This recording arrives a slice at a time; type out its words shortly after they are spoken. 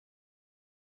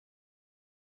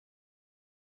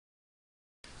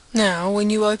Now, when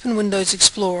you open Windows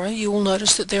Explorer, you will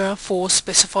notice that there are 4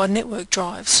 specified network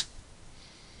drives.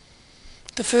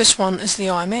 The first one is the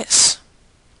IMS.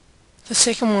 The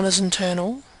second one is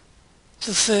internal.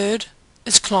 The third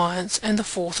is clients, and the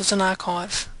fourth is an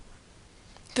archive.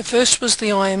 The first was the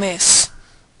IMS.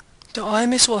 The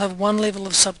IMS will have one level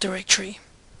of subdirectory.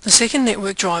 The second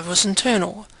network drive was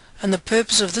internal, and the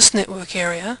purpose of this network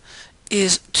area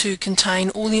is to contain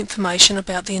all the information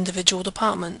about the individual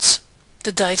departments,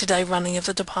 the day-to-day running of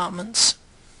the departments.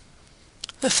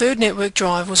 The third network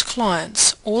drive was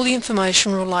clients. All the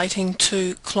information relating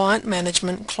to client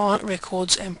management, client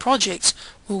records and projects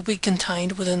will be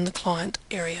contained within the client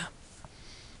area.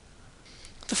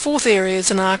 The fourth area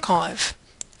is an archive,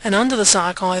 and under this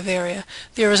archive area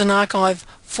there is an archive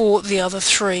for the other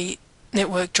 3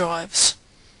 network drives.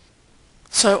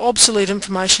 So obsolete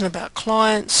information about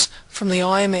clients from the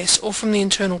IMS or from the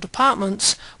internal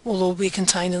departments will all be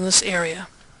contained in this area.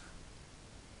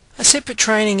 A separate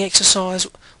training exercise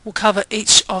will cover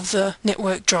each of the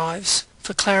network drives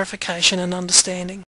for clarification and understanding.